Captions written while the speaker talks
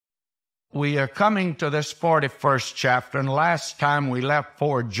we are coming to this 41st chapter, and last time we left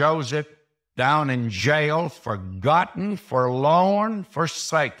poor Joseph down in jail, forgotten, forlorn,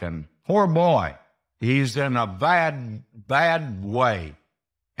 forsaken. Poor boy. He's in a bad, bad way.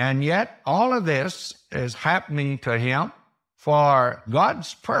 And yet all of this is happening to him for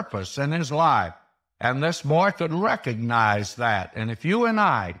God's purpose in his life. And this boy could recognize that. And if you and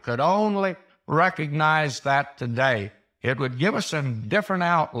I could only recognize that today, it would give us a different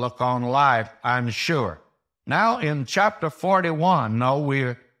outlook on life, I'm sure. Now in chapter 41,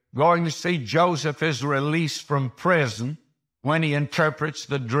 we're going to see Joseph is released from prison when he interprets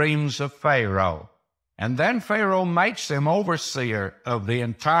the dreams of Pharaoh. And then Pharaoh makes him overseer of the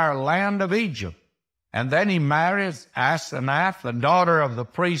entire land of Egypt. And then he marries Asenath, the daughter of the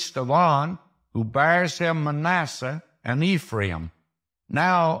priest of On, who bears him Manasseh and Ephraim.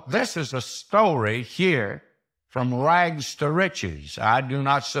 Now, this is a story here from rags to riches. I do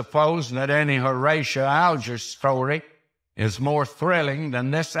not suppose that any Horatio Alger story is more thrilling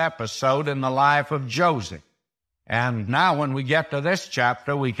than this episode in the life of Joseph. And now when we get to this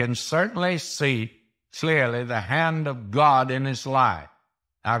chapter, we can certainly see clearly the hand of God in his life.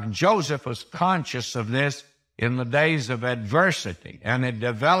 Now, Joseph was conscious of this in the days of adversity, and it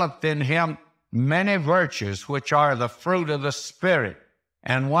developed in him many virtues which are the fruit of the Spirit.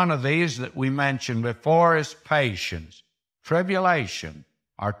 And one of these that we mentioned before is patience. Tribulation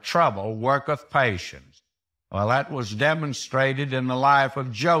or trouble worketh patience. Well, that was demonstrated in the life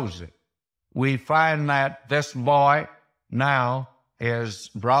of Joseph. We find that this boy now is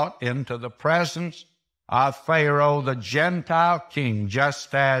brought into the presence of Pharaoh, the Gentile king,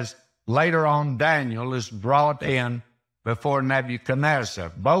 just as later on Daniel is brought in before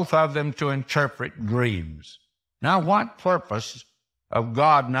Nebuchadnezzar, both of them to interpret dreams. Now, what purpose of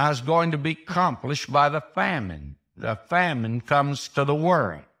God now is going to be accomplished by the famine? The famine comes to the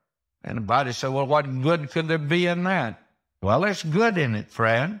world. Anybody say, well, what good could there be in that? Well, there's good in it,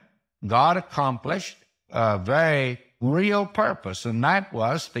 friend. God accomplished a very real purpose, and that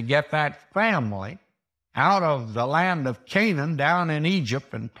was to get that family out of the land of Canaan down in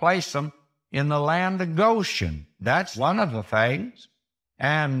Egypt and place them in the land of Goshen. That's one of the things.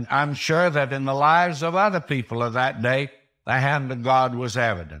 And I'm sure that in the lives of other people of that day, the hand of God was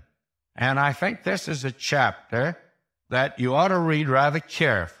evident. And I think this is a chapter that you ought to read rather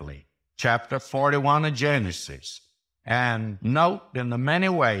carefully, chapter 41 of Genesis, and note in the many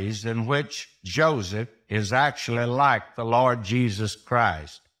ways in which Joseph is actually like the Lord Jesus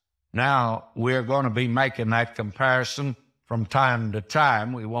Christ. Now, we're going to be making that comparison from time to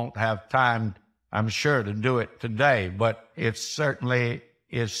time. We won't have time, I'm sure, to do it today, but it certainly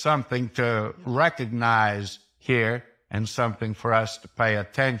is something to recognize here and something for us to pay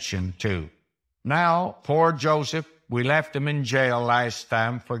attention to. Now, poor Joseph, we left him in jail last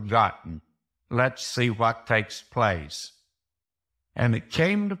time, forgotten. Let's see what takes place. And it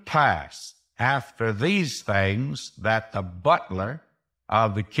came to pass after these things that the butler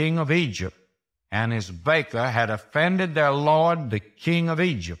of the king of Egypt and his baker had offended their lord, the king of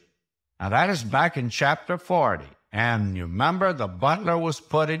Egypt. Now that is back in chapter 40. And you remember the butler was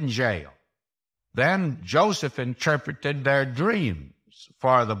put in jail. Then Joseph interpreted their dreams,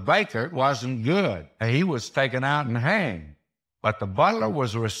 for the baker wasn't good. He was taken out and hanged. But the butler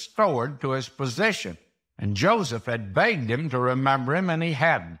was restored to his position, and Joseph had begged him to remember him, and he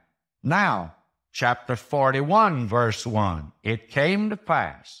hadn't. Now, chapter 41, verse 1, it came to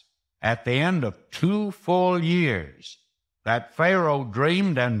pass at the end of 2 full years that Pharaoh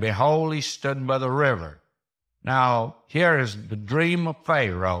dreamed, and behold, he stood by the river. Now, here is the dream of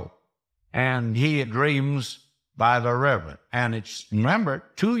Pharaoh, and he dreams by the river. And it's, remember,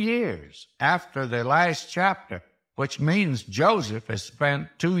 2 years after the last chapter, which means Joseph has spent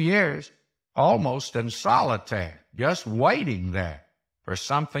 2 years almost in solitary, just waiting there for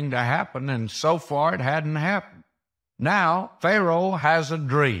something to happen, and so far it hadn't happened. Now Pharaoh has a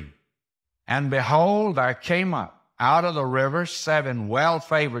dream, and behold, there came up out of the river 7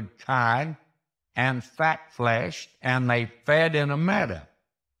 well-favored kine and fat-fleshed, and they fed in a meadow.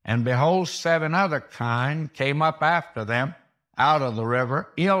 And behold, 7 other kine came up after them out of the river,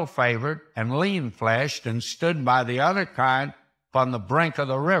 ill-favored and lean-fleshed, and stood by the other kine upon the brink of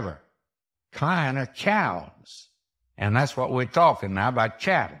the river. Kine are cows, and that's what we're talking now about,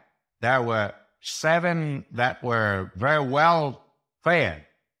 cattle. There were 7 that were very well fed,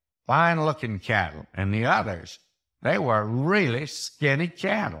 fine-looking cattle, and the others, they were really skinny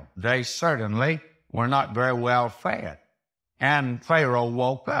cattle. They certainly were not very well fed. And Pharaoh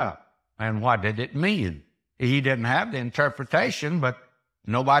woke up, and what did it mean? He didn't have the interpretation, but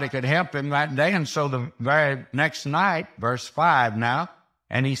nobody could help him that day, and so the very next night, verse 5 now,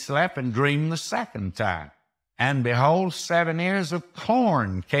 And he slept and dreamed the second time. And behold, 7 ears of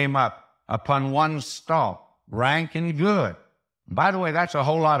corn came up upon one stalk, rank and good. By the way, that's a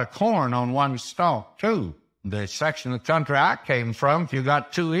whole lot of corn on one stalk, too. The section of the country I came from, if you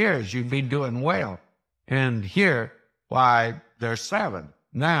got 2 ears, you'd be doing well. And here, why, there's 7.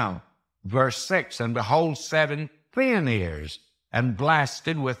 Now, verse 6, and behold, 7 thin ears, and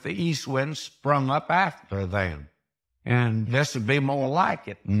blasted with the east wind sprung up after them. And this would be more like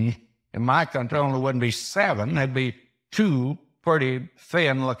it. In my country, only wouldn't be 7. There'd be 2 pretty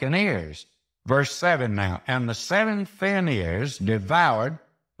thin-looking ears. Verse 7 now, and the 7 thin ears devoured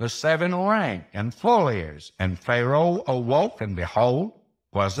the 7 rank and full ears. And Pharaoh awoke, and behold,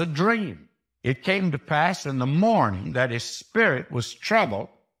 was a dream. It came to pass in the morning that his spirit was troubled,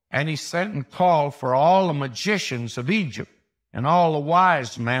 and he sent and called for all the magicians of Egypt, and all the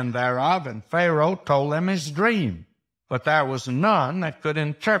wise men thereof, and Pharaoh told them his dream. But there was none that could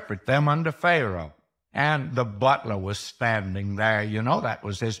interpret them unto Pharaoh. And the butler was standing there. You know, that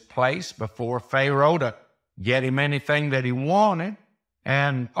was his place before Pharaoh to get him anything that he wanted.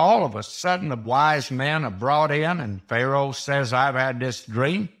 And all of a sudden, the wise men are brought in, and Pharaoh says, I've had this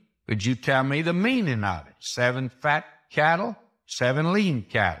dream. Could you tell me the meaning of it? 7 fat cattle, 7 lean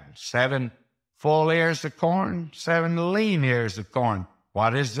cattle, 7 full ears of corn, 7 lean ears of corn.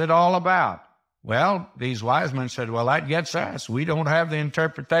 What is it all about? Well, these wise men said, well, that gets us. We don't have the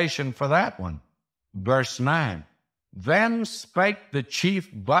interpretation for that one. Verse 9, then spake the chief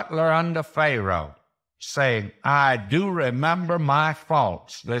butler unto Pharaoh, saying, I do remember my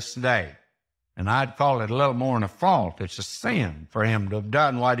faults this day. And I'd call it a little more than a fault. It's a sin for him to have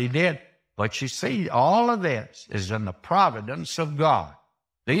done what he did. But you see, all of this is in the providence of God.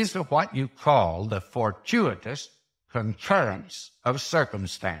 These are what you call the fortuitous concurrence of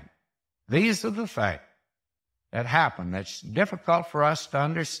circumstance. These are the things that happen that's difficult for us to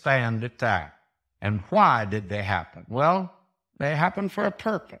understand at times. And why did they happen? Well, they happened for a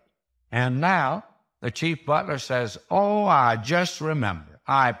purpose. And now the chief butler says, oh, I just remember.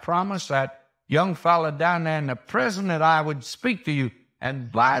 I promised that young fellow down there in the prison that I would speak to you.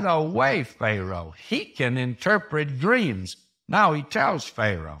 And by the way, Pharaoh, he can interpret dreams. Now he tells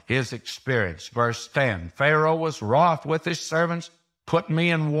Pharaoh his experience. Verse 10, Pharaoh was wroth with his servants, put me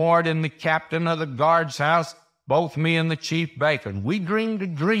in ward in the captain of the guard's house, both me and the chief baker. We dreamed a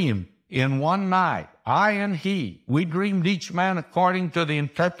dream in one night, I and he. We dreamed each man according to the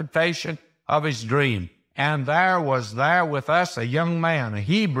interpretation of his dream. And there was there with us a young man, a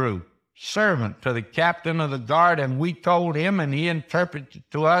Hebrew, servant to the captain of the guard, and we told him, and he interpreted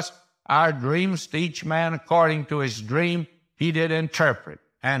to us our dreams, to each man according to his dream he did interpret.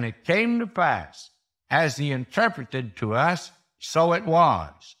 And it came to pass, as he interpreted to us, so it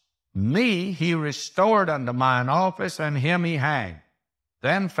was. Me he restored unto mine office, and him he hanged.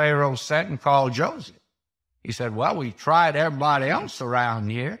 Then Pharaoh sent and called Joseph. He said, well, we tried everybody else around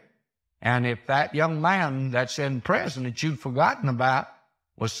here, and if that young man that's in prison that you'd forgotten about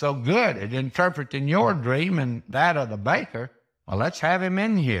was so good at interpreting your dream and that of the baker, well, let's have him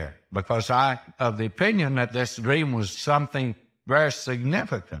in here, because I of the opinion that this dream was something very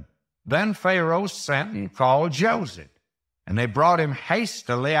significant. Then Pharaoh sent and called Joseph, and they brought him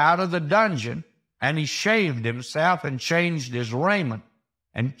hastily out of the dungeon, and he shaved himself and changed his raiment,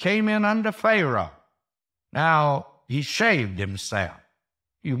 and came in unto Pharaoh. Now, he shaved himself.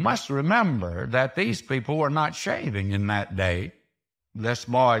 You must remember that these people were not shaving in that day. This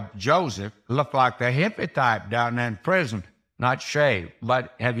boy, Joseph, looked like the hippie type down there in prison, not shaved.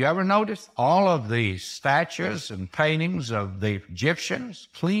 But have you ever noticed all of the statues and paintings of the Egyptians?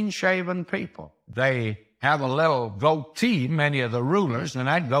 Clean-shaven people. They have a little goatee, many of the rulers, and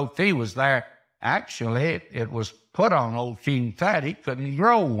that goatee was there. Actually, it was put on old King Tut. He couldn't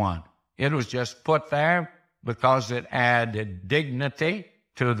grow one. It was just put there because it added dignity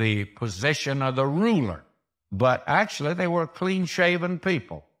to the position of the ruler. But actually, they were clean-shaven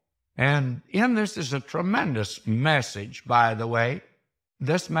people. And in this is a tremendous message, by the way.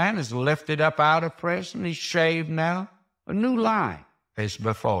 This man is lifted up out of prison. He's shaved now. A new life is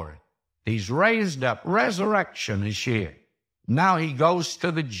before him. He's raised up. Resurrection is here. Now he goes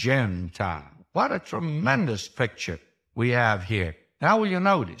to the Gentile. What a tremendous picture we have here. Now will you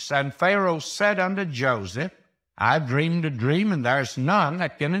notice, and Pharaoh said unto Joseph, I've dreamed a dream, and there's none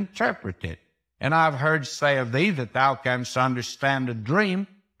that can interpret it. And I've heard say of thee that thou canst understand a dream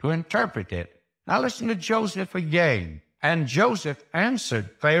to interpret it. Now listen to Joseph again. And Joseph answered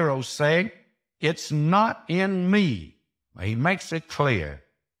Pharaoh, saying, it's not in me. He makes it clear.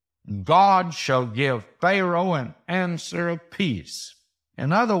 God shall give Pharaoh an answer of peace.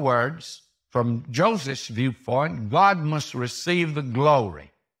 In other words, from Joseph's viewpoint, God must receive the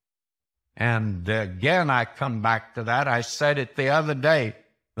glory. And again, I come back to that. I said it the other day.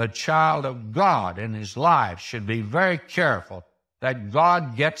 The child of God in his life should be very careful that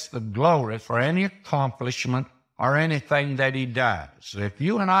God gets the glory for any accomplishment or anything that he does. If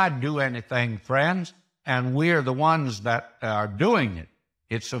you and I do anything, friends, and we're the ones that are doing it,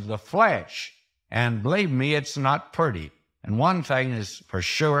 it's of the flesh. And believe me, it's not pretty. And one thing is for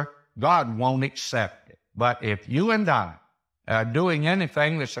sure, God won't accept it. But if you and I are doing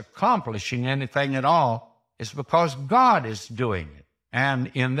anything that's accomplishing anything at all, it's because God is doing it.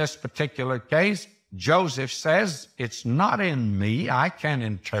 And in this particular case, Joseph says, it's not in me, I can't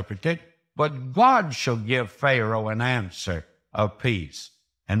interpret it, but God shall give Pharaoh an answer of peace.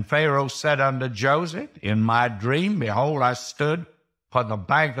 And Pharaoh said unto Joseph, in my dream, behold, I stood upon the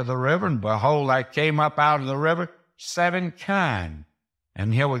bank of the river, and behold, I came up out of the river 7 kine.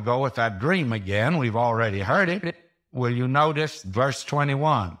 And here we go with that dream again. We've already heard it. Will you notice verse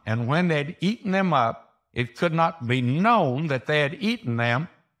 21? And when they'd eaten them up, it could not be known that they had eaten them,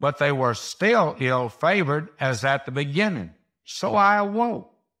 but they were still ill-favored as at the beginning. So I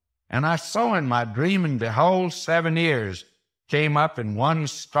awoke, and I saw in my dream, and behold, 7 ears came up in one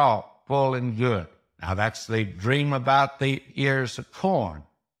stalk, full and good. Now that's the dream about the ears of corn.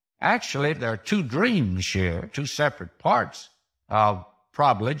 Actually, there are 2 dreams here, 2 separate parts of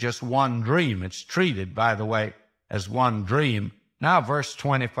probably just one dream. It's treated, by the way, as one dream. Now, verse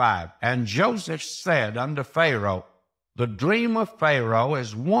 25, and Joseph said unto Pharaoh, the dream of Pharaoh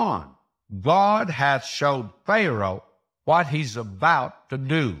is one. God hath showed Pharaoh what he's about to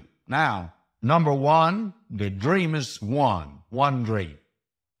do. Now, number one, the dream is one dream.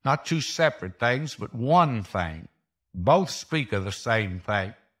 Not 2 separate things, but one thing. Both speak of the same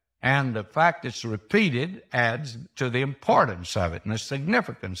thing. And the fact it's repeated adds to the importance of it and the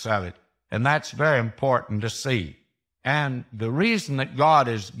significance of it. And that's very important to see. And the reason that God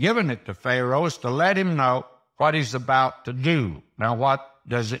has given it to Pharaoh is to let him know what he's about to do. Now, what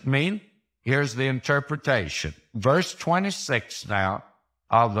does it mean? Here's the interpretation. Verse 26 now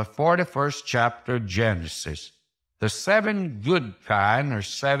of the 41st chapter of Genesis. The 7 good kine are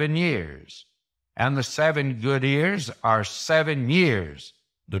 7 years, and the 7 good ears are 7 years.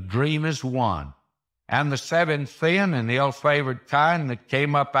 The dream is one. And the 7 thin and ill-favored kine that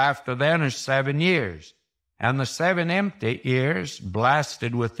came up after them are 7 years. And the 7 empty ears,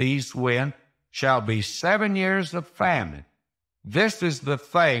 blasted with east wind, shall be 7 years of famine. This is the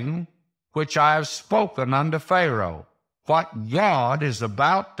thing which I have spoken unto Pharaoh. What God is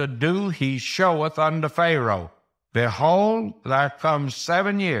about to do, he showeth unto Pharaoh. Behold, there come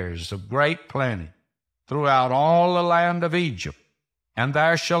 7 years of great plenty throughout all the land of Egypt. And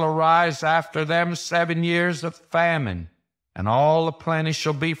there shall arise after them 7 years of famine, and all the plenty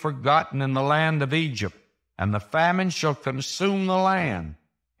shall be forgotten in the land of Egypt. And the famine shall consume the land,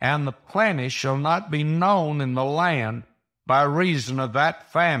 and the plenty shall not be known in the land by reason of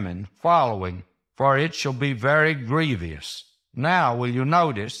that famine following, for it shall be very grievous. Now, will you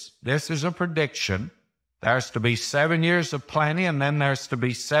notice, this is a prediction. There's to be 7 years of plenty, and then there's to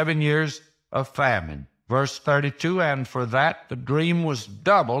be 7 years of famine. Verse 32, and for that the dream was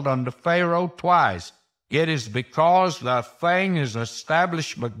doubled unto Pharaoh twice. It is because the thing is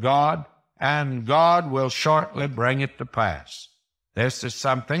established by God, and God will shortly bring it to pass. This is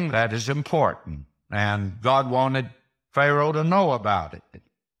something that is important, and God wanted Pharaoh to know about it.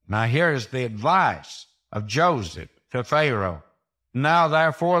 Now here is the advice of Joseph to Pharaoh. Now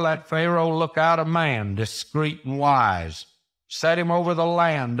therefore let Pharaoh look out a man discreet and wise. Set him over the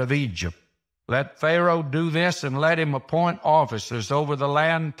land of Egypt. Let Pharaoh do this, and let him appoint officers over the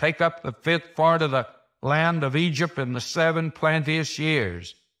land, take up the 5th part of the land of Egypt in the 7 plenteous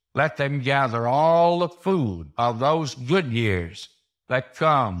years. Let them gather all the food of those good years that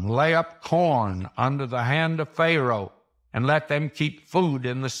come, lay up corn under the hand of Pharaoh, and let them keep food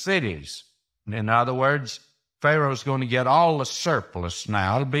in the cities. In other words, Pharaoh's going to get all the surplus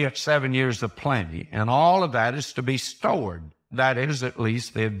now. It'll be at 7 years of plenty, and all of that is to be stored. That is at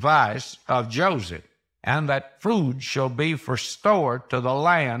least the advice of Joseph. And that food shall be for store to the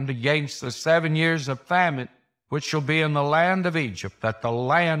land against the 7 years of famine, which shall be in the land of Egypt, that the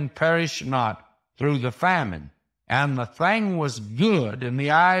land perish not through the famine. And the thing was good in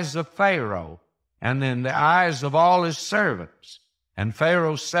the eyes of Pharaoh, and in the eyes of all his servants. And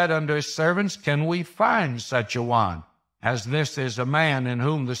Pharaoh said unto his servants, can we find such a one, as this is a man in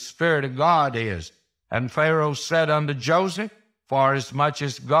whom the Spirit of God is? And Pharaoh said unto Joseph, forasmuch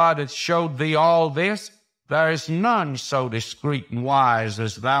as God hath showed thee all this, there is none so discreet and wise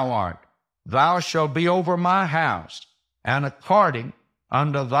as thou art. Thou shalt be over my house, and according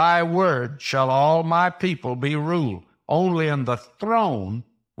Under thy word shall all my people be ruled. Only in the throne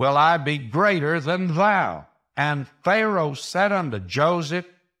will I be greater than thou. And Pharaoh said unto Joseph,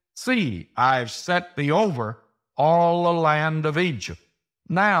 See, I have set thee over all the land of Egypt.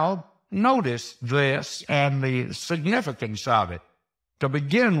 Now, notice this and the significance of it. To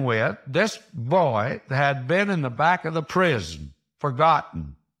begin with, this boy had been in the back of the prison,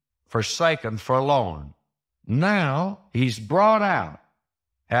 forgotten, forsaken, forlorn. Now, he's brought out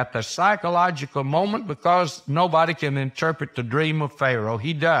at the psychological moment, because nobody can interpret the dream of Pharaoh.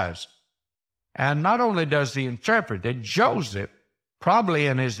 He does. And not only does he interpret it, Joseph, probably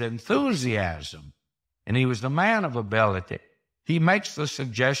in his enthusiasm, and he was a man of ability, he makes the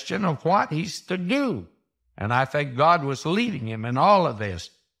suggestion of what he's to do. And I think God was leading him in all of this,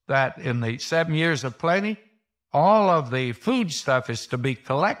 that in the 7 years of plenty, all of the food stuff is to be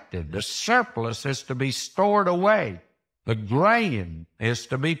collected. The surplus is to be stored away. The grain is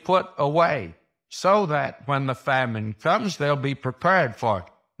to be put away so that when the famine comes, they'll be prepared for it.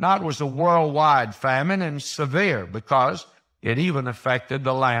 Now, it was a worldwide famine and severe because it even affected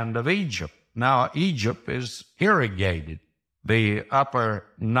the land of Egypt. Now, Egypt is irrigated. The upper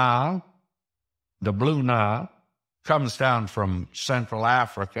Nile, the Blue Nile, comes down from Central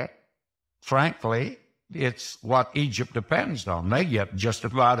Africa. Frankly, it's what Egypt depends on. They get just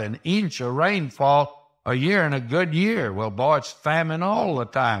about an inch of rainfall a year in a good year. Well, boy, it's famine all the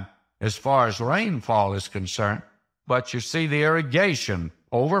time as far as rainfall is concerned. But you see, the irrigation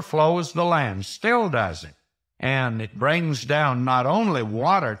overflows the land, still does it. And it brings down not only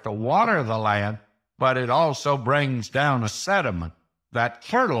water to water the land, but it also brings down a sediment that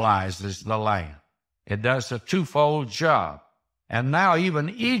fertilizes the land. It does a twofold job. And now even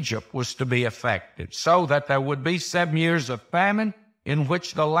Egypt was to be affected, so that there would be 7 years of famine in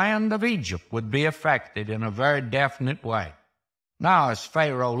which the land of Egypt would be affected in a very definite way. Now, as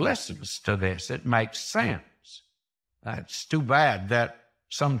Pharaoh listens to this, it makes sense. It's too bad that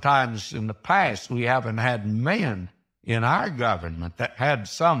sometimes in the past we haven't had men in our government that had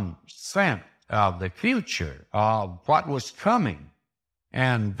some sense of the future, of what was coming,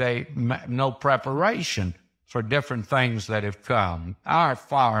 and no preparation for different things that have come. Our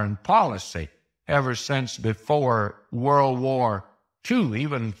foreign policy, ever since before World War II,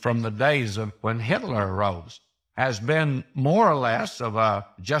 even from the days of when Hitler arose, has been more or less of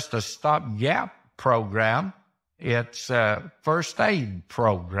just a stopgap program. It's a first aid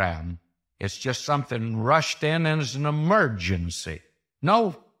program. It's just something rushed in as an emergency.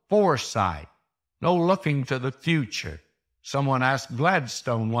 No foresight, no looking to the future. Someone asked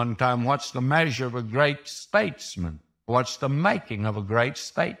Gladstone one time, what's the measure of a great statesman? What's the making of a great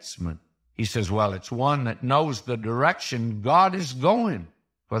statesman? He says, well, it's one that knows the direction God is going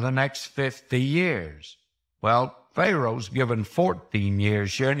for the next 50 years. Well, Pharaoh's given 14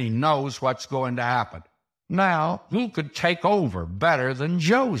 years here, and he knows what's going to happen. Now, who could take over better than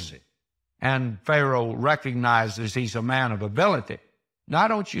Joseph? And Pharaoh recognizes he's a man of ability. Now,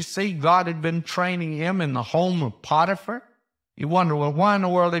 don't you see God had been training him in the home of Potiphar? You wonder, well, why in the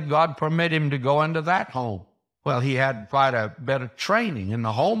world did God permit him to go into that home? Well, he had quite a bit of training in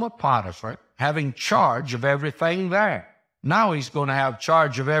the home of Potiphar, having charge of everything there. Now he's going to have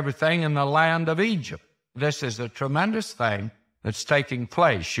charge of everything in the land of Egypt. This is a tremendous thing that's taking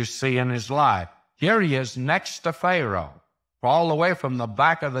place, you see, in his life. Here he is next to Pharaoh, all the way from the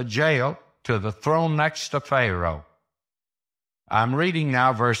back of the jail to the throne next to Pharaoh. I'm reading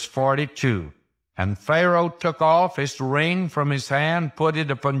now verse 42. And Pharaoh took off his ring from his hand, put it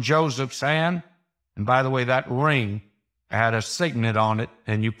upon Joseph's hand. And by the way, that ring had a signet on it,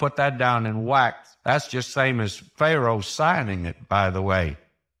 and you put that down in wax. That's just same as Pharaoh signing it, by the way.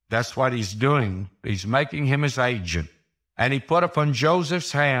 That's what he's doing. He's making him his agent. And he put upon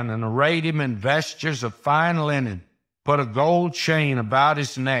Joseph's hand and arrayed him in vestures of fine linen, put a gold chain about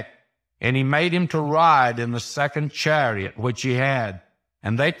his neck, and he made him to ride in the second chariot which he had.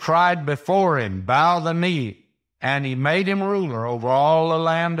 And they cried before him, bow the knee, and he made him ruler over all the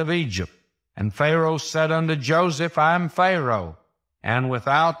land of Egypt. And Pharaoh said unto Joseph, I am Pharaoh, and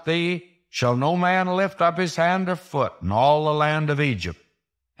without thee shall no man lift up his hand or foot in all the land of Egypt.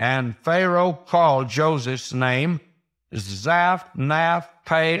 And Pharaoh called Joseph's name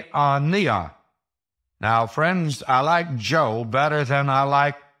Zaphnath-Paaneah. Now, friends, I like Joe better than I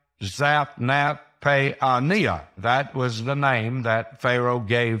like Zaphnath-Paaneah. That was the name that Pharaoh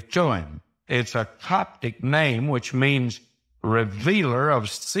gave to him. It's a Coptic name which means revealer of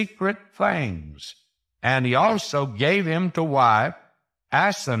secret things. And he also gave him to wife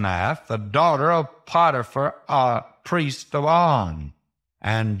Asenath, the daughter of Potiphar, a priest of On.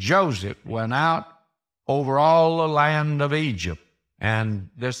 And Joseph went out over all the land of Egypt, And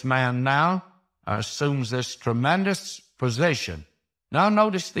this man now assumes this tremendous position. Now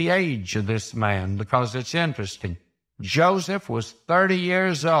notice the age of this man, because it's interesting. Joseph was 30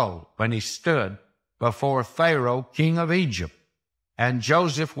 years old when he stood before Pharaoh, king of Egypt. And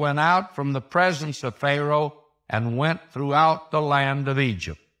Joseph went out from the presence of Pharaoh and went throughout the land of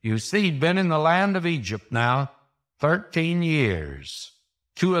Egypt. You see, he'd been in the land of Egypt now 13 years.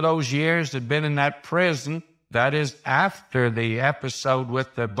 2 of those years had been in that prison. That is after the episode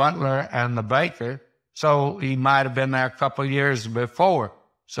with the butler and the baker. So he might have been there a couple of years before.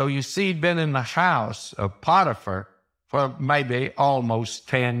 So you see, he'd been in the house of Potiphar for maybe almost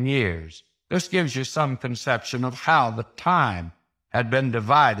 10 years. This gives you some conception of how the time had been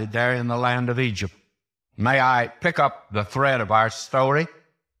divided there in the land of Egypt. May I pick up the thread of our story?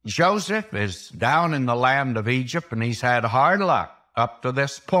 Joseph is down in the land of Egypt, and he's had hard luck up to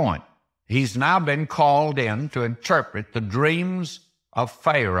this point. He's now been called in to interpret the dreams of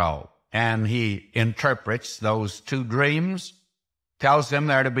Pharaoh, and he interprets those 2 dreams, tells him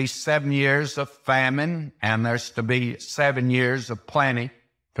there to be 7 years of famine, and there's to be 7 years of plenty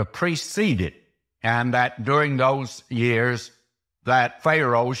to precede it, and that during those years that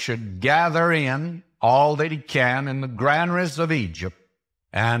Pharaoh should gather in all that he can in the granaries of Egypt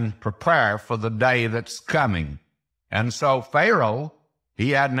and prepare for the day that's coming. And so Pharaoh,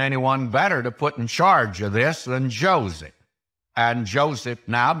 he hadn't anyone better to put in charge of this than Joseph. And Joseph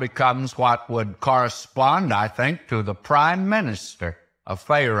now becomes what would correspond, I think, to the prime minister of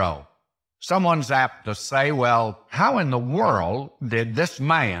Pharaoh. Someone's apt to say, well, how in the world did this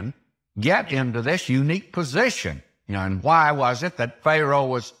man get into this unique position? And why was it that Pharaoh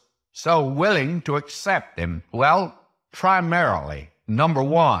was so willing to accept him? Well, primarily, number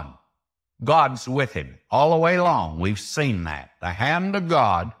one, God's with him all the way along. We've seen that. The hand of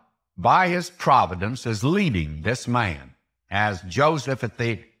God, by his providence, is leading this man. As Joseph at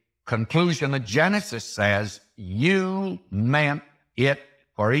the conclusion of Genesis says, you meant it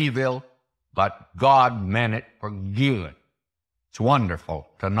for evil, but God meant it for good. It's wonderful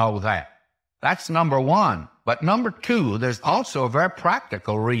to know that. That's number one. But number two, there's also a very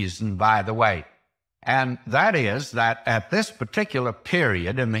practical reason, by the way. And that is that at this particular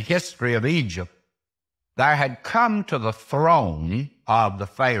period in the history of Egypt, there had come to the throne of the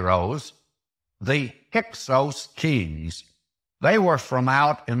pharaohs the Hyksos kings. They were from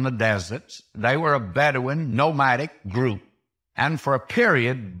out in the deserts. They were a Bedouin, nomadic group. And for a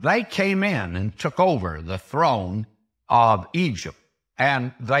period, they came in and took over the throne of Egypt.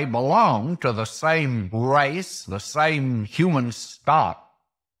 And they belonged to the same race, the same human stock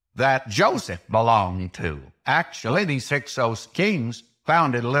that Joseph belonged to. Actually, these Hyksos kings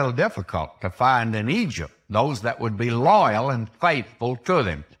found it a little difficult to find in Egypt those that would be loyal and faithful to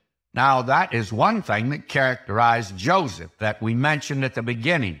them. Now, that is one thing that characterized Joseph that we mentioned at the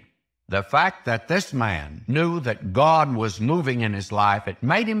beginning. The fact that this man knew that God was moving in his life, it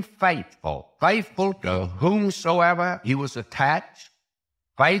made him faithful to whomsoever he was attached,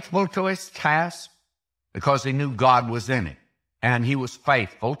 faithful to his task, because he knew God was in it, and he was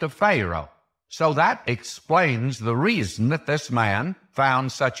faithful to Pharaoh. So that explains the reason that this man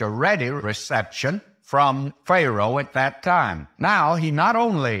found such a ready reception from Pharaoh at that time. Now, he not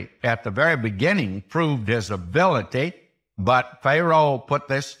only at the very beginning proved his ability, but Pharaoh put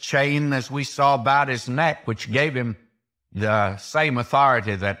this chain, as we saw, about his neck, which gave him the same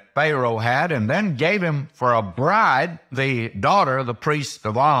authority that Pharaoh had, and then gave him for a bride the daughter of the priest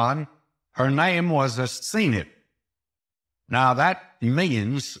of On. Her name was Asenath. Now that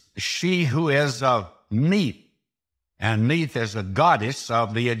means she who is of Neith, and Neith is a goddess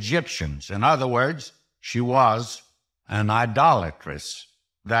of the Egyptians. In other words, she was an idolatress.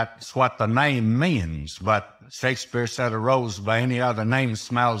 That's what the name means, but Shakespeare said a rose by any other name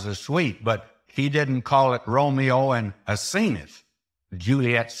smells as sweet, but he didn't call it Romeo and Asenath.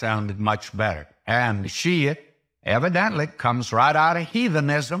 Juliet sounded much better. And she evidently comes right out of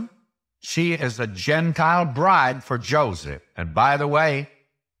heathenism. She is a Gentile bride for Joseph. And by the way,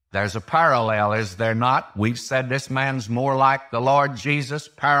 there's a parallel, is there not? We've said this man's more like the Lord Jesus,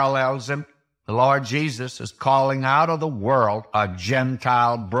 parallels him. The Lord Jesus is calling out of the world a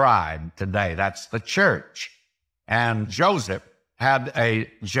Gentile bride today. That's the church. And Joseph had a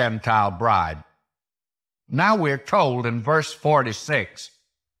Gentile bride. Now we're told in verse 46,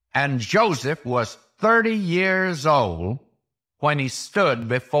 and Joseph was 30 years old when he stood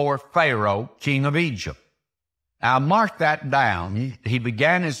before Pharaoh, king of Egypt. Now mark that down. He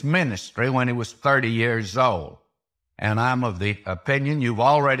began his ministry when he was 30 years old. And I'm of the opinion you've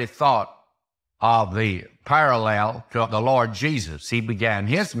already thought of the parallel to the Lord Jesus. He began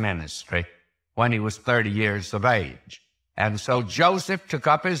his ministry when he was 30 years of age. And so Joseph took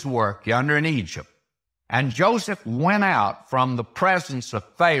up his work yonder in Egypt. And Joseph went out from the presence of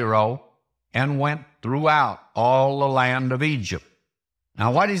Pharaoh and went throughout all the land of Egypt.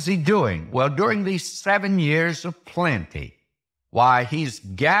 Now, what is he doing? Well, during these 7 years of plenty, why, he's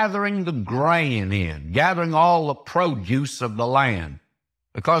gathering the grain in, gathering all the produce of the land,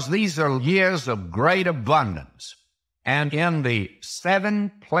 because these are years of great abundance. And in the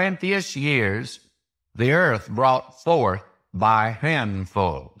 7 plenteous years, the earth brought forth by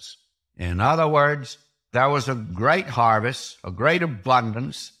handfuls. In other words, there was a great harvest, a great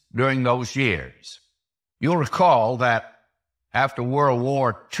abundance during those years. You'll recall that after World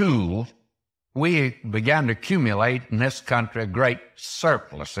War II, we began to accumulate in this country a great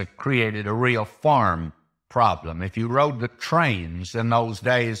surplus. It created a real farm problem. If you rode the trains in those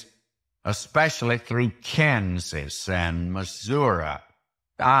days, especially through Kansas and Missouri,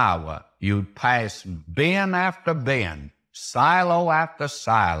 Iowa, you'd pass bin after bin, silo after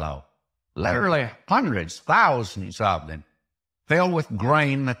silo, literally hundreds, thousands of them, filled with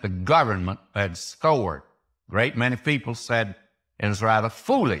grain that the government had stored. A great many people said it was rather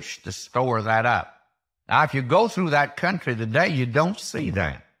foolish to store that up. Now, if you go through that country today, you don't see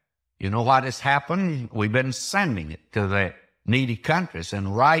that. You know what has happened? We've been sending it to the needy countries,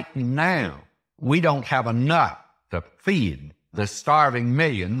 and right now, we don't have enough to feed the starving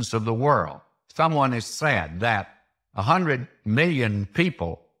millions of the world. Someone has said that 100 million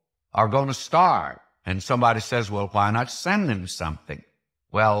people are going to starve. And somebody says, well, why not send them something?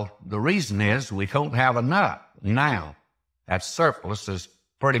 Well, the reason is we don't have enough now. That surplus is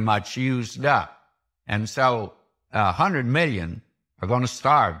pretty much used up. And so 100 million are going to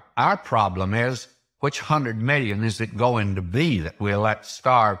starve. Our problem is, which 100 million is it going to be that we'll let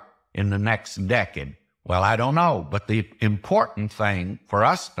starve in the next decade? Well, I don't know. But the important thing for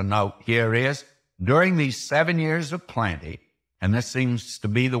us to note here is, during these 7 years of plenty, and this seems to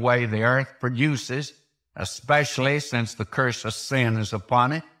be the way the earth produces, especially since the curse of sin is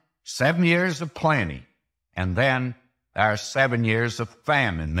upon it, 7 years of plenty, and then there are 7 years of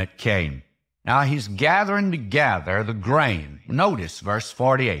famine that came. Now, he's gathering together the grain. Notice verse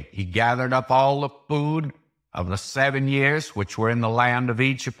 48. He gathered up all the food of the 7 years which were in the land of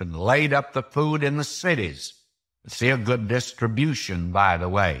Egypt and laid up the food in the cities. See a good distribution, by the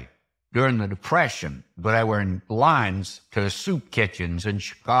way. During the Depression, they were in lines to soup kitchens in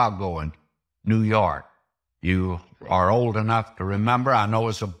Chicago and New York. You are old enough to remember, I know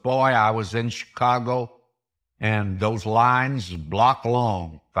as a boy I was in Chicago, and those lines block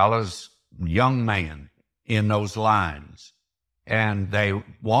long, fellas, young men in those lines. And they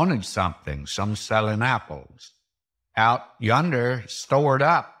wanted something, some selling apples. Out yonder, stored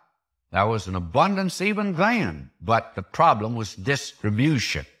up. There was an abundance even then, but the problem was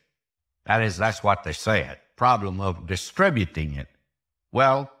distribution. That's what they said, problem of distributing it.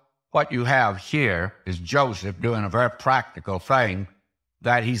 Well, what you have here is Joseph doing a very practical thing,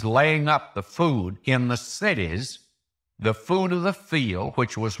 that he's laying up the food in the cities, the food of the field,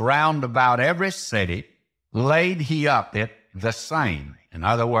 which was round about every city, laid he up it the same. In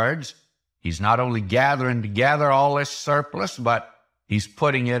other words, he's not only gathering together all this surplus, but he's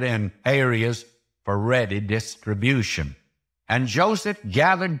putting it in areas for ready distribution. And Joseph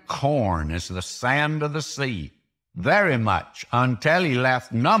gathered corn as the sand of the sea, very much, until he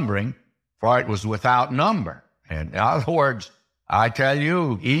left numbering, for it was without number. In other words, I tell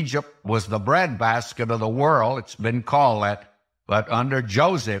you, Egypt was the breadbasket of the world. It's been called that. But under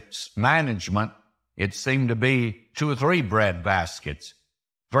Joseph's management, it seemed to be 2 or 3 breadbaskets.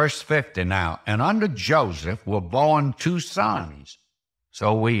 Verse 50 now, and unto Joseph were born 2 sons.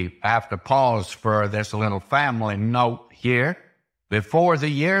 So we have to pause for this little family note here. Before the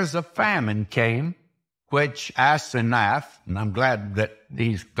years of famine came, which Asenath, and I'm glad that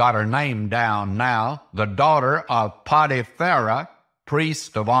he's got her name down now, the daughter of Potipharah,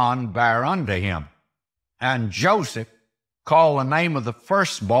 priest of On, bare unto him. And Joseph called the name of the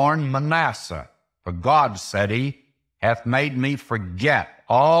firstborn Manasseh, for God, said he, hath made me forget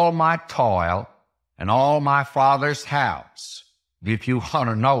all my toil and all my father's house. If you want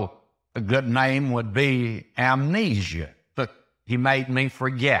to know, a good name would be amnesia. But he made me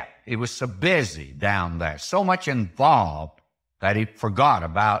forget. He was so busy down there, so much involved, that he forgot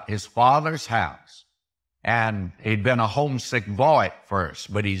about his father's house. And he'd been a homesick boy at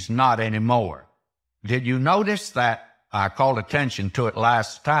first, but he's not anymore. Did you notice that, I called attention to it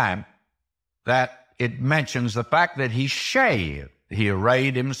last time, that it mentions the fact that he shaved. He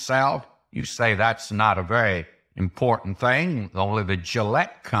arrayed himself. You say that's not a very important thing. Only the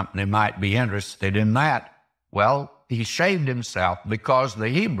Gillette company might be interested in that. Well, he shaved himself because the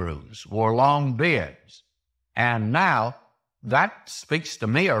Hebrews wore long beards. And now that speaks to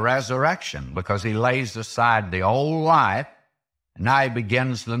me of resurrection, because he lays aside the old life, and now he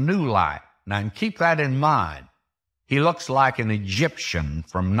begins the new life. Now, and keep that in mind. He looks like an Egyptian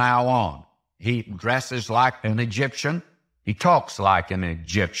from now on. He dresses like an Egyptian. He talks like an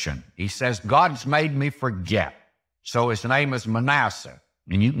Egyptian. He says, God's made me forget. So his name is Manasseh,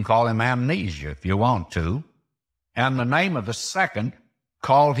 and you can call him Amnesia if you want to. And the name of the second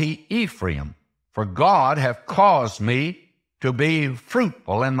called he Ephraim, for God hath caused me to be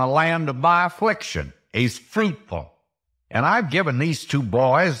fruitful in the land of my affliction. He's fruitful. And I've given these two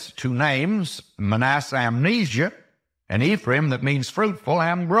boys two names, Manasseh, Amnesia, and Ephraim, that means fruitful,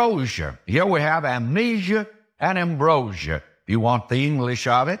 Ambrosia. Here we have amnesia and ambrosia, if you want the English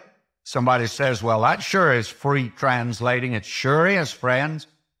of it. Somebody says, well, that sure is free translating. It sure is, friends.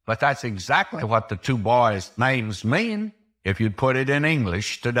 But that's exactly what the two boys' names mean if you'd put it in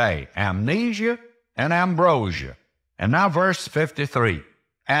English today. Amnesia and ambrosia. And now verse 53.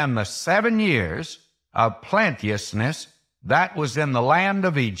 And the 7 years of plenteousness that was in the land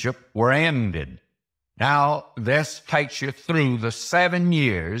of Egypt were ended. Now, this takes you through the 7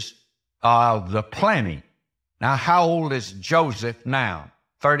 years of the plenty. Now, how old is Joseph now?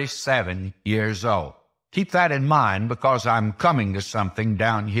 37 years old. Keep that in mind, because I'm coming to something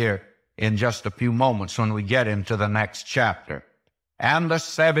down here in just a few moments when we get into the next chapter. And the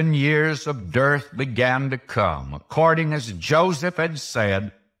 7 years of dearth began to come, according as Joseph had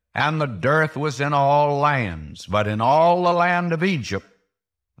said, and the dearth was in all lands, but in all the land of Egypt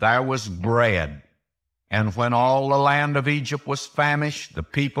there was bread. And when all the land of Egypt was famished, the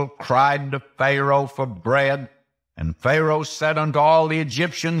people cried to Pharaoh for bread. And Pharaoh said unto all the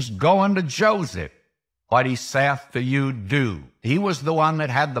Egyptians, Go unto Joseph, what he saith to you do. He was the one that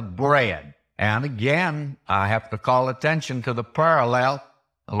had the bread. And again, I have to call attention to the parallel.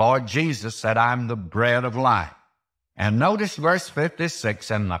 The Lord Jesus said, I'm the bread of life. And notice verse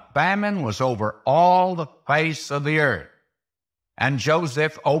 56, and the famine was over all the face of the earth. And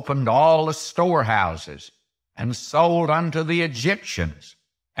Joseph opened all the storehouses and sold unto the Egyptians.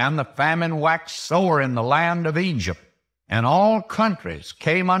 And the famine waxed sore in the land of Egypt. And all countries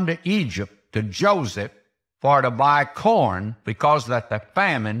came unto Egypt to Joseph for to buy corn, because that the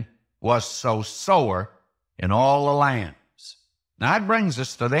famine was so sore in all the lands. Now that brings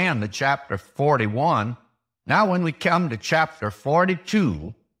us to the end of chapter 41. Now when we come to chapter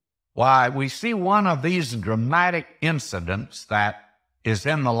 42, why, we see one of these dramatic incidents that is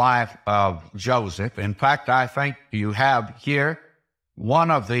in the life of Joseph. In fact, I think you have here one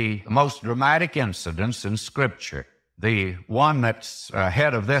of the most dramatic incidents in Scripture. The one that's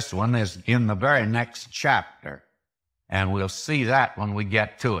ahead of this one is in the very next chapter, and we'll see that when we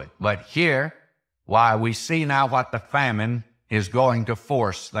get to it. But here, why, we see now what the famine is going to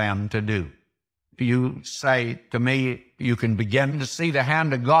force them to do. You say to me, you can begin to see the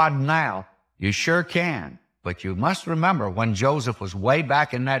hand of God now. You sure can. But you must remember, when Joseph was way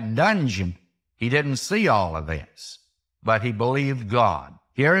back in that dungeon, he didn't see all of this, but he believed God.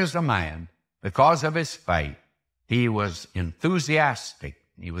 Here is a man, because of his faith, he was enthusiastic.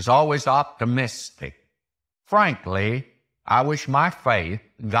 He was always optimistic. Frankly, I wish my faith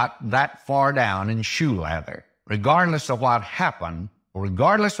got that far down in shoe leather. Regardless of what happened,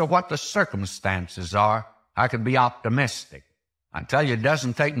 regardless of what the circumstances are, I could be optimistic. I tell you, it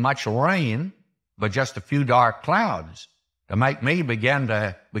doesn't take much rain, but just a few dark clouds to make me begin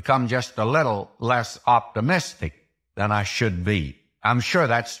to become just a little less optimistic than I should be. I'm sure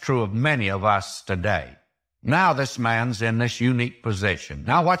that's true of many of us today. Now this man's in this unique position.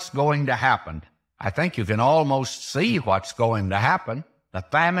 Now what's going to happen? I think you can almost see what's going to happen. The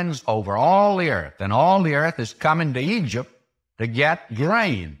famine's over all the earth, and all the earth is coming to Egypt to get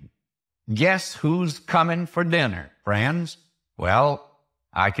grain. Guess who's coming for dinner, friends? Well,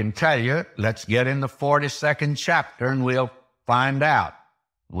 I can tell you, let's get in the 42nd chapter and we'll find out.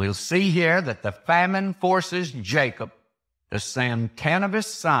 We'll see here that the famine forces Jacob to send 10 of his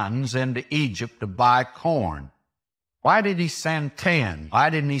sons into Egypt to buy corn. Why did he send 10? Why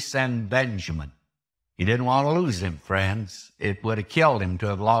didn't he send Benjamin? He didn't want to lose him, friends. It would have killed him to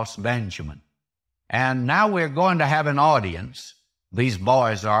have lost Benjamin. And now we're going to have an audience, these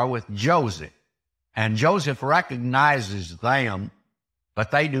boys are, with Joseph. And Joseph recognizes them, but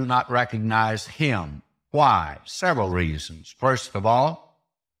they do not recognize him. Why? Several reasons. First of all,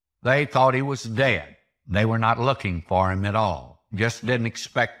 they thought he was dead. They were not looking for him at all. Just didn't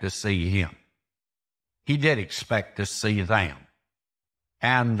expect to see him. He did expect to see them.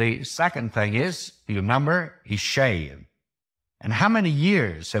 And the second thing is, you remember, he shaved. And how many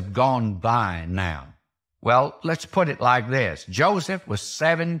years have gone by now? Well, let's put it like this. Joseph was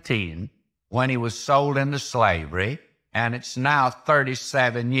 17 when he was sold into slavery. and it's now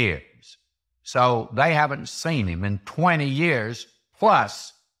 37 years. So they haven't seen him in 20 years,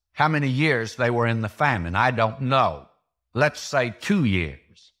 plus how many years they were in the famine. I don't know. Let's say 2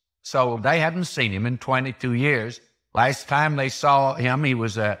 years. So they haven't seen him in 22 years. Last time they saw him, he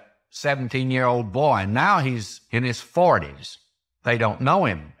was a 17-year-old boy, and now he's in his 40s. They don't know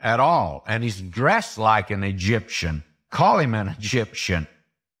him at all, and he's dressed like an Egyptian. Call him an Egyptian.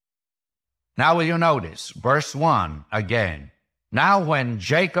 Now will you notice, verse 1 again. Now when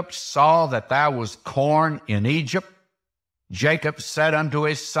Jacob saw that there was corn in Egypt, Jacob said unto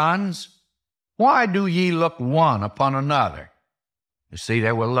his sons, Why do ye look one upon another? You see,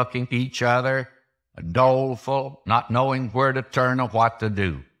 they were looking at each other, doleful, not knowing where to turn or what to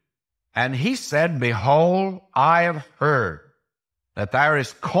do. And he said, Behold, I have heard that there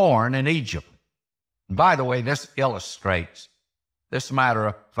is corn in Egypt. And by the way, this illustrates this matter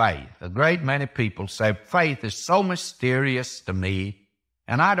of faith. A great many people say, faith is so mysterious to me,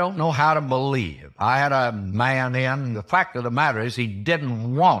 and I don't know how to believe. I had a man in, the fact of the matter is he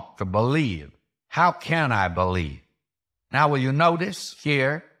didn't want to believe. How can I believe? Now, will you notice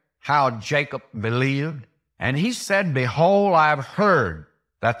here how Jacob believed? And he said, Behold, I have heard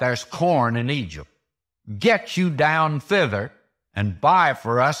that there's corn in Egypt. Get you down thither and buy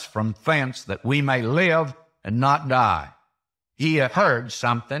for us from thence that we may live and not die. He had heard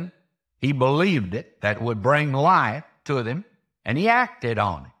something. He believed it, that would bring life to them, and he acted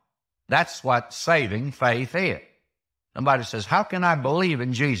on it. That's what saving faith is. Somebody says, How can I believe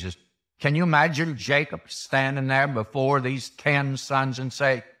in Jesus? Can you imagine Jacob standing there before these 10 sons and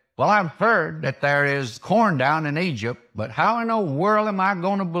say, Well, I've heard that there is corn down in Egypt, but how in the world am I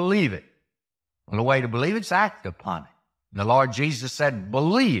going to believe it? Well, the way to believe it is act upon it. The Lord Jesus said,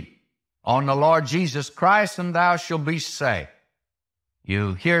 Believe on the Lord Jesus Christ, and thou shalt be saved.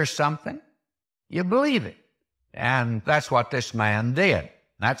 You hear something, you believe it. And that's what this man did.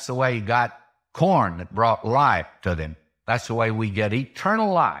 That's the way he got corn that brought life to them. That's the way we get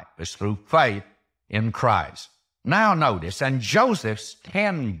eternal life, is through faith in Christ. Now notice, and Joseph's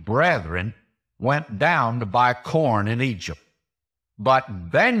 10 brethren went down to buy corn in Egypt.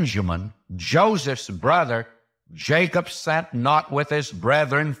 But Benjamin, Joseph's brother, Jacob sent not with his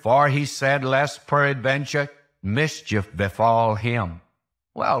brethren, for he said, Lest peradventure mischief befall him.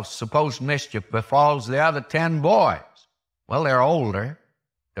 Well, suppose mischief befalls the other 10 boys. Well, they're older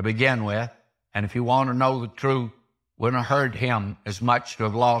to begin with, and if you want to know the truth, wouldn't have hurt him as much to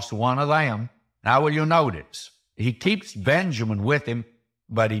have lost one of them. Now will you notice, he keeps Benjamin with him,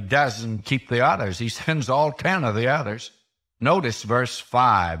 but he doesn't keep the others. He sends all 10 of the others. Notice verse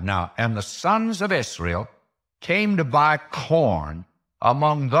 5 now. And the sons of Israel came to buy corn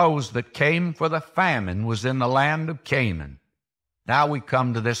among those that came, for the famine was in the land of Canaan. Now we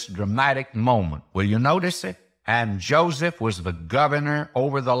come to this dramatic moment. Will you notice it? And Joseph was the governor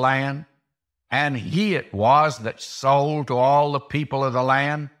over the land, and he it was that sold to all the people of the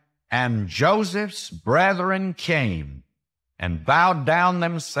land. And Joseph's brethren came and bowed down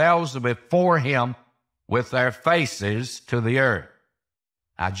themselves before him with their faces to the earth.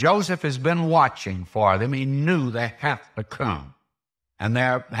 Now Joseph has been watching for them. He knew they have to come. And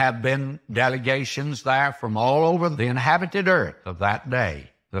there have been delegations there from all over the inhabited earth of that day.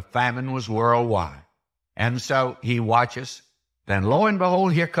 The famine was worldwide. And so he watches. Then lo and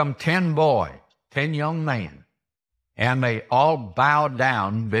behold, here come 10 boys, 10 young men. And they all bowed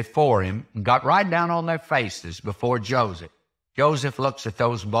down before him and got right down on their faces before Joseph. Joseph looks at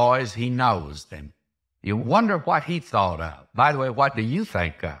those boys. He knows them. You wonder what he thought of. By the way, what do you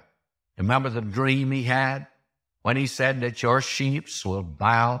think of? Remember the dream he had? When he said that your sheep will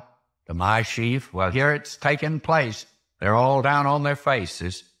bow to my sheep? Well, here it's taken place. They're all down on their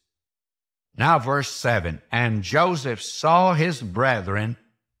faces. Now verse 7, and Joseph saw his brethren,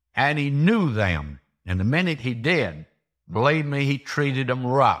 and he knew them. And the minute he did, believe me, he treated them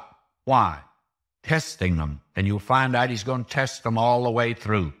rough. Why? Testing them. And you'll find out he's going to test them all the way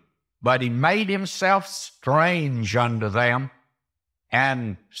through. But he made himself strange unto them,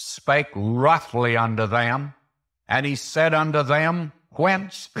 and spake roughly unto them. And he said unto them,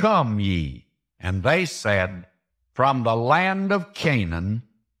 Whence come ye? And they said, From the land of Canaan,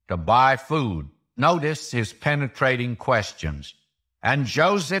 to buy food. Notice his penetrating questions. And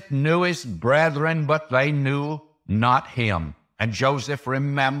Joseph knew his brethren, but they knew not him. And Joseph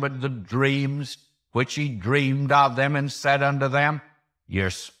remembered the dreams which he dreamed of them, and said unto them, You're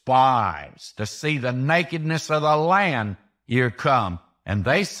spies, to see the nakedness of the land you're come. And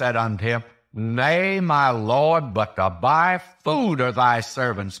they said unto him, Nay, my Lord, but to buy food are thy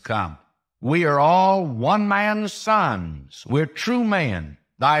servants come. We are all one man's sons. We're true men.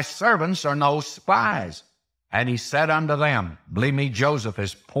 Thy servants are no spies. And he said unto them, believe me, Joseph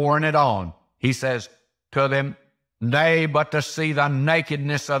is pouring it on. He says to them, nay, but to see the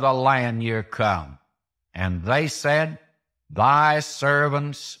nakedness of the land ye're come. And they said, thy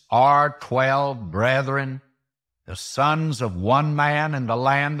servants are 12 brethren, the sons of one man in the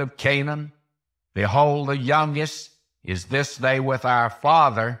land of Canaan. Behold, the youngest is this day with our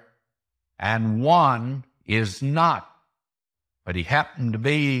father, and one is not. But he happened to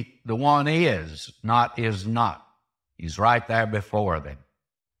be the one is not. He's right there before them.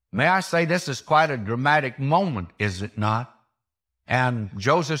 May I say, this is quite a dramatic moment, is it not? And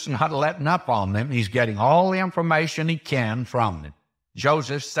Joseph's not letting up on them. He's getting all the information he can from them.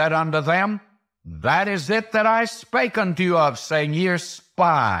 Joseph said unto them, that is it that I spake unto you of, saying, ye are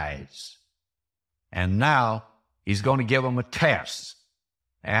spies. And now he's going to give them a test.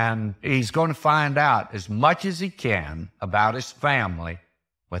 And he's going to find out as much as he can about his family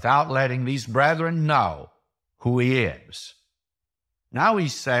without letting these brethren know who he is. Now he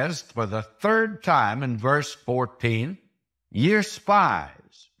says for the third time in verse 14, ye are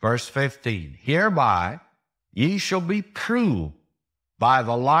spies. Verse 15, hereby ye shall be proved by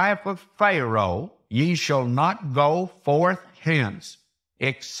the life of Pharaoh. Ye shall not go forth hence,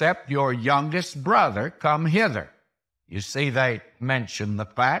 except your youngest brother come hither. You see, they mention the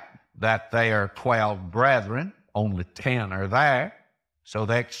fact that they are 12 brethren, only 10 are there. So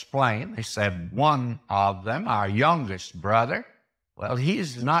they explain, they said, one of them, our youngest brother, well,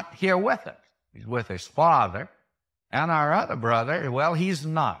 he's not here with us. He's with his father. And our other brother, well, he's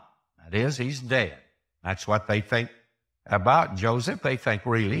not. That is, he's dead. That's what they think about Joseph. They think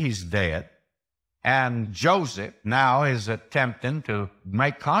really he's dead. And Joseph now is attempting to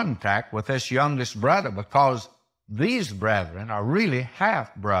make contact with this youngest brother because these brethren are really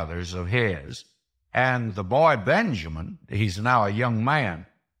half-brothers of his. And the boy Benjamin, he's now a young man,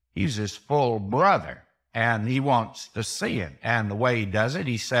 he's his full brother, and he wants to see him. And the way he does it,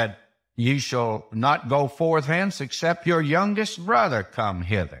 he said, ye shall not go forth hence except your youngest brother come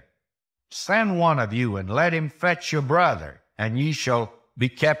hither. Send one of you and let him fetch your brother, and ye shall be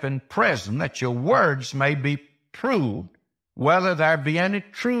kept in prison, that your words may be proved, whether there be any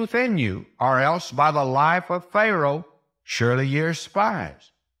truth in you, or else by the life of Pharaoh, surely ye are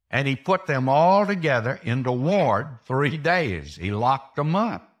spies. And he put them all together into ward 3 days. He locked them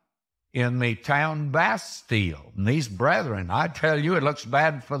up in the town Bastille. And these brethren, I tell you, it looks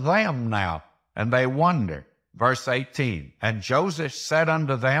bad for them now. And they wonder. Verse 18, and Joseph said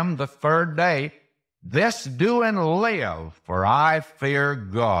unto them the third day, this do and live, for I fear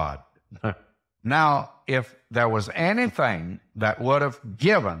God. Now, if there was anything that would have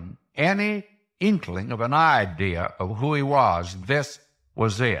given any inkling of an idea of who he was, this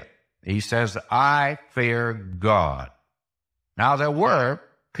was it. He says, I fear God. Now, there were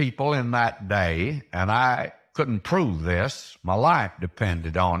people in that day, and I couldn't prove this. My life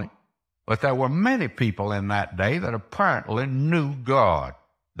depended on it. But there were many people in that day that apparently knew God,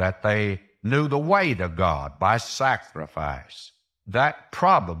 that they knew the way to God by sacrifice. That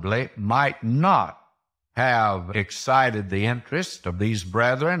probably might not have excited the interest of these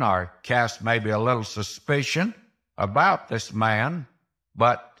brethren or cast maybe a little suspicion about this man,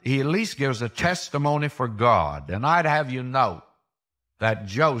 but he at least gives a testimony for God. And I'd have you note that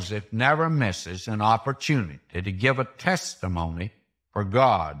Joseph never misses an opportunity to give a testimony for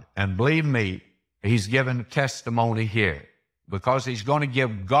God. And believe me, he's given a testimony here because he's going to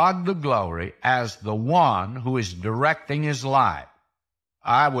give God the glory as the one who is directing his life.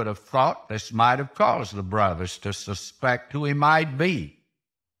 I would have thought this might have caused the brothers to suspect who he might be.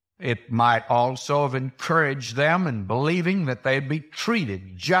 It might also have encouraged them in believing that they'd be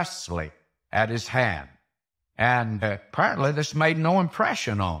treated justly at his hand. And apparently this made no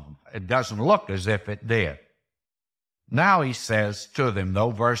impression on them. It doesn't look as if it did. Now he says to them, though,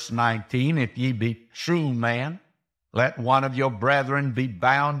 verse 19, if ye be true men, let one of your brethren be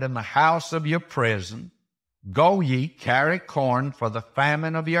bound in the house of your prison. Go ye, carry corn for the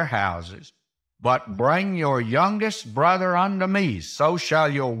famine of your houses, but bring your youngest brother unto me, so shall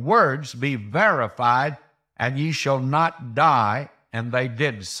your words be verified, and ye shall not die. And they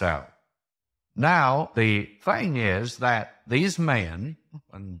did so. Now, the thing is that these men,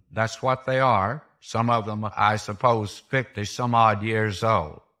 and that's what they are, some of them, I suppose, 50-some-odd years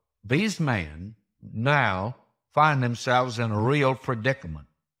old, these men now find themselves in a real predicament.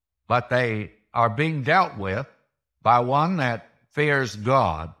 But they are being dealt with by one that fears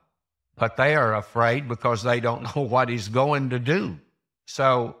God, but they are afraid because they don't know what he's going to do.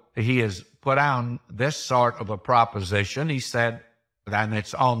 So he has put down this sort of a proposition. He said, and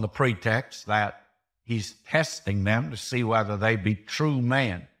it's on the pretext that he's testing them to see whether they be true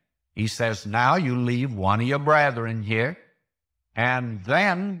men. He says, now you leave one of your brethren here, and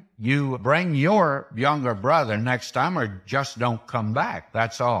then you bring your younger brother next time, or just don't come back.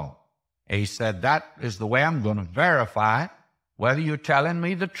 That's all. He said, that is the way I'm going to verify whether you're telling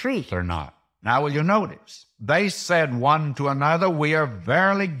me the truth or not. Now, will you notice? They said one to another, we are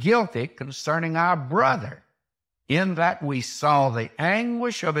verily guilty concerning our brother, in that we saw the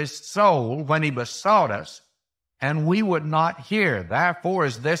anguish of his soul when he besought us, and we would not hear. Therefore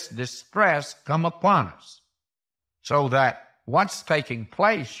is this distress come upon us. So that what's taking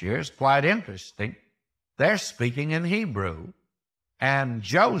place here is quite interesting. They're speaking in Hebrew, and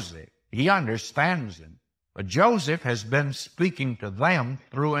Joseph, he understands him. But Joseph has been speaking to them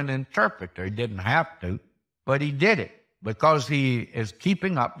through an interpreter. He didn't have to, but he did it because he is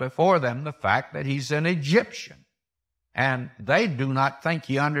keeping up before them the fact that he's an Egyptian. And they do not think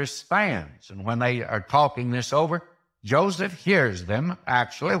he understands. And when they are talking this over, Joseph hears them,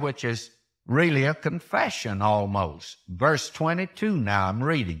 actually, which is really a confession almost. Verse 22 now I'm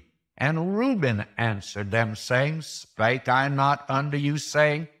reading. And Reuben answered them, saying, spake I not unto you,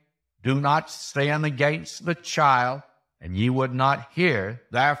 saying, do not sin against the child, and ye would not hear.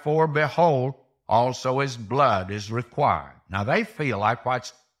 Therefore, behold, also his blood is required. Now they feel like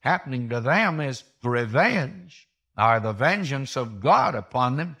what's happening to them is revenge, or the vengeance of God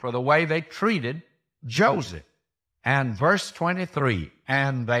upon them for the way they treated Joseph. And verse 23,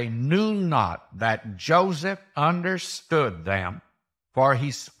 and they knew not that Joseph understood them, for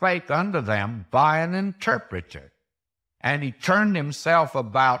he spake unto them by an interpreter. And he turned himself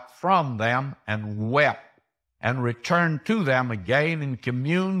about from them and wept, and returned to them again and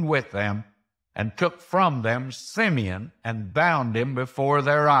communed with them, and took from them Simeon and bound him before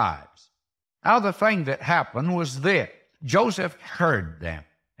their eyes. Now the thing that happened was this. Joseph heard them,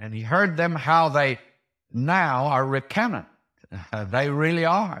 and he heard them how they now are repentant. They really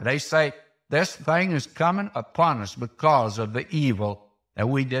are. They say, this thing is coming upon us because of the evil that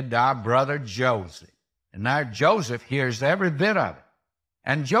we did to our brother Joseph. And now Joseph hears every bit of it.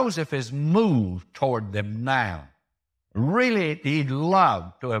 And Joseph is moved toward them now. Really, he'd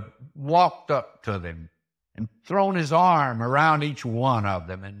love to have walked up to them and thrown his arm around each one of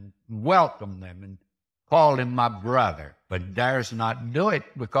them and welcomed them and called him my brother. But dares not do it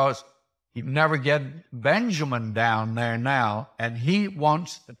because he'd never get Benjamin down there now, and he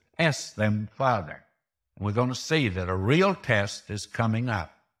wants to test them further. And we're going to see that a real test is coming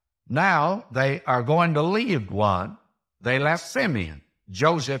up. Now they are going to leave one. They left Simeon.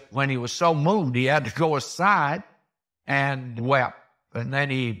 Joseph, when he was so moved, he had to go aside and wept. And then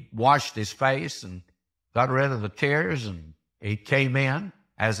he washed his face and got rid of the tears, and he came in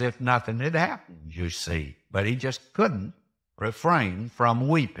as if nothing had happened, you see. But he just couldn't refrain from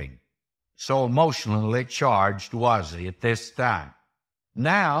weeping. So emotionally charged was he at this time.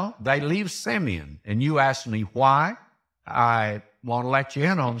 Now they leave Simeon, and you ask me why. I want to let you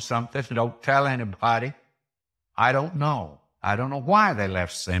in on something. Don't tell anybody. I don't know. I don't know why they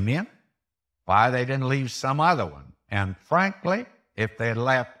left Simeon, why they didn't leave some other one. And frankly, if they had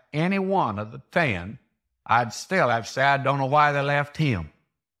left any one of the 10, I'd still have said, I don't know why they left him.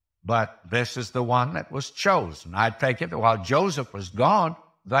 But this is the one that was chosen. I take it that while Joseph was gone,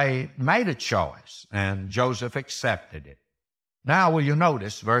 they made a choice, and Joseph accepted it. Now will you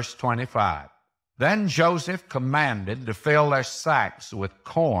notice verse 25. Then Joseph commanded to fill their sacks with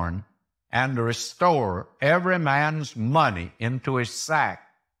corn, and to restore every man's money into his sack,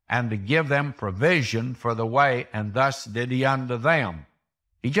 and to give them provision for the way, and thus did he unto them.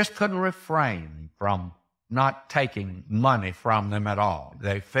 He just couldn't refrain from not taking money from them at all.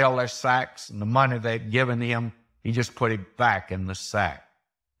 They filled their sacks, and the money they'd given him, he just put it back in the sack.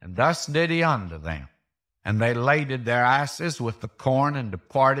 And thus did he unto them. And they laded their asses with the corn and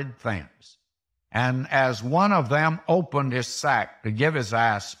departed thence. And as one of them opened his sack to give his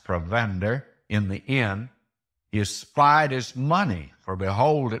ass provender in the inn, he espied his money, for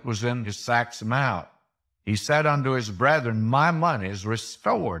behold, it was in his sack's mouth. He said unto his brethren, my money is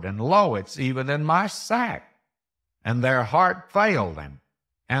restored, and lo, it's even in my sack. And their heart failed them,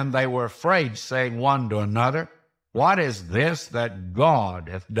 and they were afraid, saying one to another, what is this that God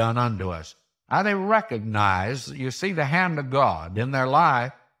hath done unto us? Now they recognize, you see, the hand of God in their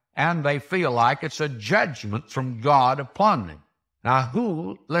life, and they feel like it's a judgment from God upon them. Now,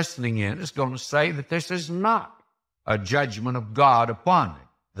 who listening in is going to say that this is not a judgment of God upon them?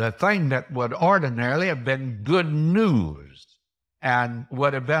 The thing that would ordinarily have been good news and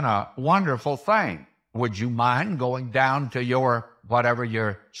would have been a wonderful thing. Would you mind going down to your, whatever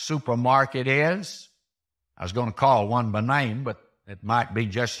your supermarket is? I was going to call one by name, but it might be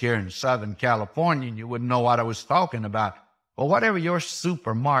just here in Southern California, and you wouldn't know what I was talking about. Well, whatever your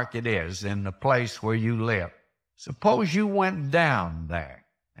supermarket is in the place where you live, suppose you went down there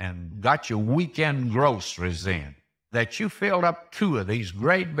and got your weekend groceries in, that you filled up 2 of these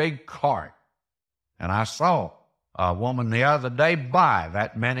great big carts. And I saw a woman the other day buy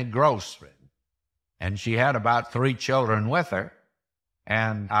that many groceries. And she had about 3 children with her.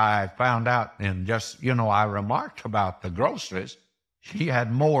 And I found out in just, I remarked about the groceries. She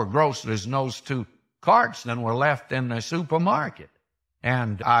had more groceries in those 2 carts than were left in the supermarket.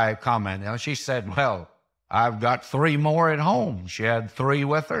 And I commented, she said, well, I've got 3 more at home. She had 3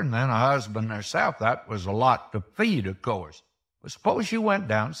 with her and then a husband herself. That was a lot to feed, of course. But suppose you went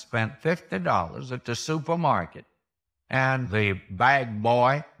down, spent $50 at the supermarket, and the bag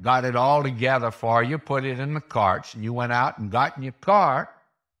boy got it all together for you, put it in the carts, and you went out and got in your car,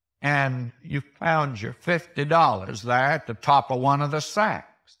 and you found your $50 there at the top of one of the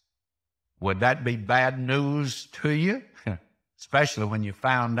sacks. Would that be bad news to you? Especially when you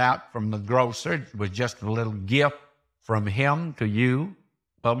found out from the grocer it was just a little gift from him to you.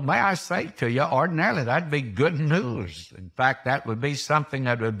 Well, may I say to you, ordinarily that'd be good news. In fact, that would be something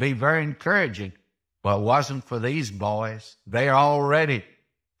that would be very encouraging. But it wasn't for these boys. They already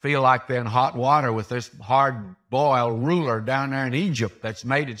feel like they're in hot water with this hard-boiled ruler down there in Egypt that's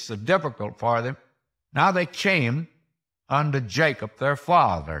made it so difficult for them. Now they came unto Jacob, their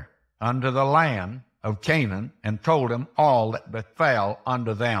father, unto the land of Canaan, and told him all that befell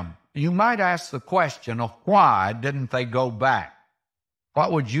unto them. You might ask the question of why didn't they go back?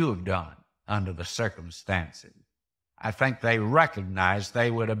 What would you have done under the circumstances? I think they recognized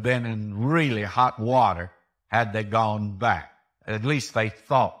they would have been in really hot water had they gone back. At least they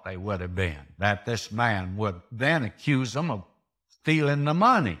thought they would have been, that this man would then accuse them of stealing the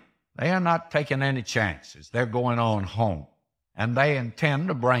money. They are not taking any chances. They're going on home. And they intend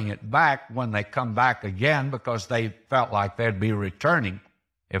to bring it back when they come back again because they felt like they'd be returning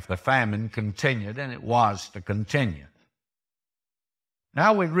if the famine continued, and it was to continue.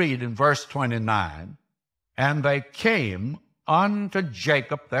 Now we read in verse 29, and they came unto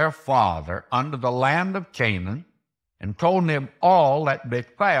Jacob their father unto the land of Canaan, and told him all that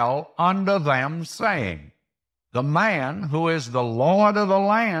befell unto them, saying, the man who is the Lord of the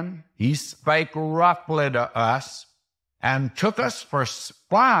land, he spake roughly to us, and took us for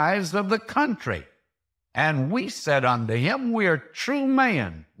spies of the country. And we said unto him, we are true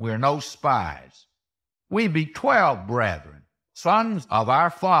men, we are no spies. We be 12 brethren, sons of our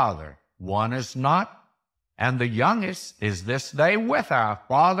father. One is not, and the youngest is this day with our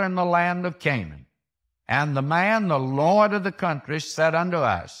father in the land of Canaan. And the man, the Lord of the country, said unto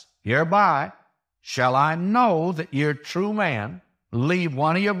us, hereby shall I know that ye are true men. Leave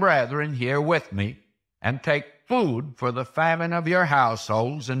one of your brethren here with me, and take food for the famine of your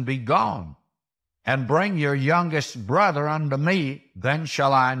households, and be gone. And bring your youngest brother unto me, then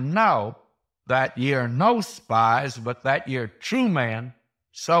shall I know that ye are no spies, but that ye are true men.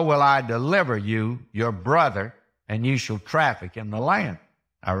 So will I deliver you, your brother, and ye shall traffic in the land.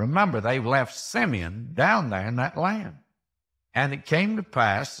 Now remember, they've left Simeon down there in that land. And it came to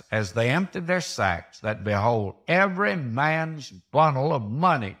pass, as they emptied their sacks, that behold, every man's bundle of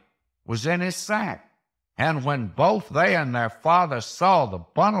money was in his sack. And when both they and their father saw the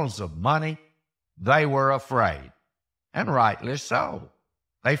bundles of money, they were afraid, and rightly so.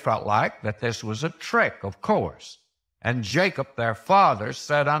 They felt like that this was a trick, of course. And Jacob their father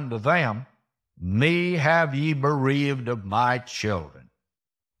said unto them, me have ye bereaved of my children.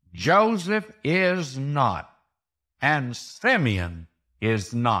 Joseph is not, and Simeon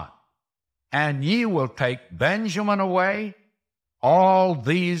is not, and ye will take Benjamin away. All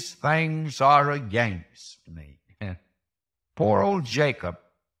these things are against me. Poor old Jacob.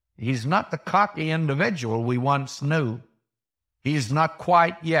 He's not the cocky individual we once knew. He's not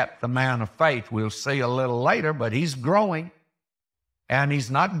quite yet the man of faith. We'll see a little later, but he's growing. And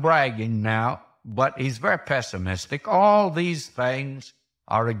he's not bragging now, but he's very pessimistic. All these things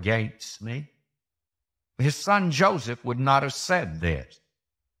are against me. His son Joseph would not have said this,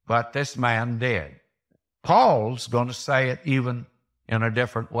 but this man did. Paul's going to say it even in a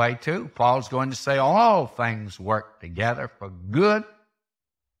different way too. Paul's going to say all things work together for good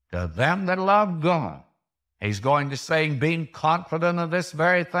to them that love God. He's going to say, being confident of this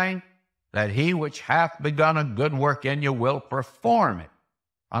very thing, that he which hath begun a good work in you will perform it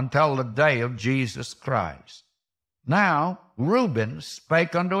until the day of Jesus Christ. Now Reuben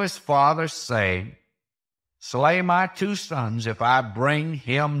spake unto his father, saying, slay my 2 sons if I bring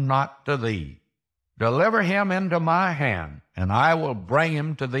him not to thee. Deliver him into my hand, and I will bring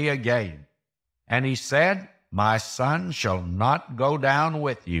him to thee again. And he said, my son shall not go down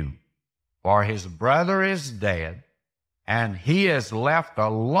with you, for his brother is dead, and he is left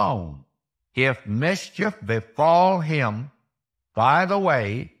alone. If mischief befall him by the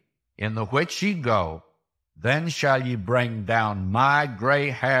way in the which ye go, then shall ye bring down my gray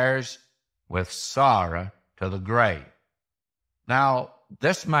hairs with sorrow to the grave. Now,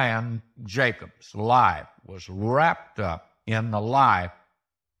 this man, Jacob's life was wrapped up in the life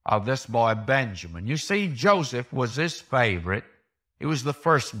of this boy Benjamin. You see, Joseph was his favorite. He was the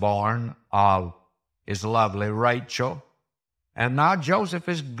firstborn of his lovely Rachel. And now Joseph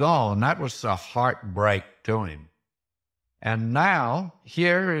is gone. That was a heartbreak to him. And now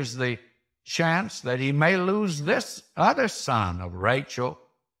here is the chance that he may lose this other son of Rachel.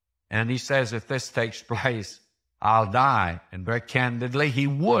 And he says, if this takes place, I'll die. And very candidly, he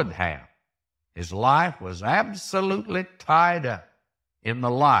would have. His life was absolutely tied up in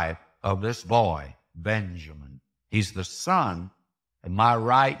the life of this boy, Benjamin. He's the son of my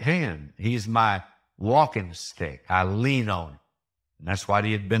right hand. He's my walking stick. I lean on him. And that's what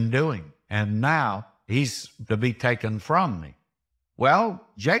he had been doing. And now he's to be taken from me. Well,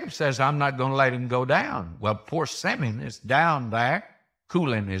 Jacob says, I'm not going to let him go down. Well, poor Simeon is down there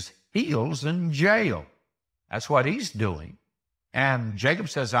cooling his heels in jail. That's what he's doing. And Jacob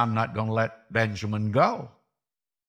says, I'm not going to let Benjamin go.